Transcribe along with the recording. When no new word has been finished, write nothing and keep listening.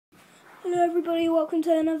Hello everybody, welcome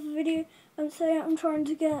to another video. Today I'm trying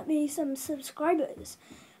to get me some subscribers.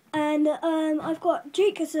 And I've got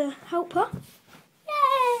Jake as a helper.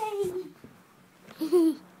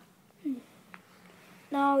 Yay!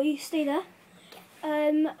 Now you stay there.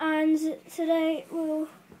 And today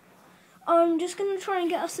I'm just going to try and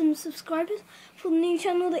get us some subscribers for the new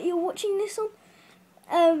channel that you're watching this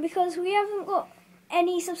on. Because we haven't got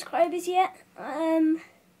any subscribers yet.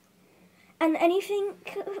 And anything,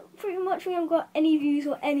 pretty much we haven't got any views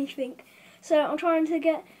or anything. So I'm trying to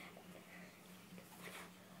get,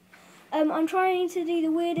 I'm trying to do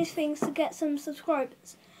the weirdest things to get some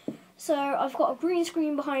subscribers. So I've got a green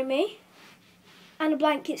screen behind me, and a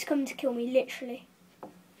blanket's coming to kill me, literally.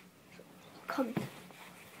 Coming.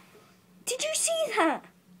 Did you see that?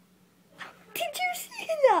 Did you see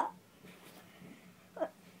that?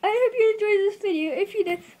 I hope you enjoyed this video. If you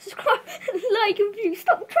did, subscribe, like, and view.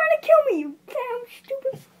 Stop trying to kill me, you damn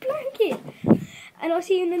stupid blanket. And I'll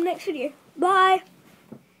see you in the next video. Bye.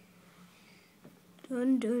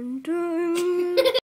 Dun dun dun.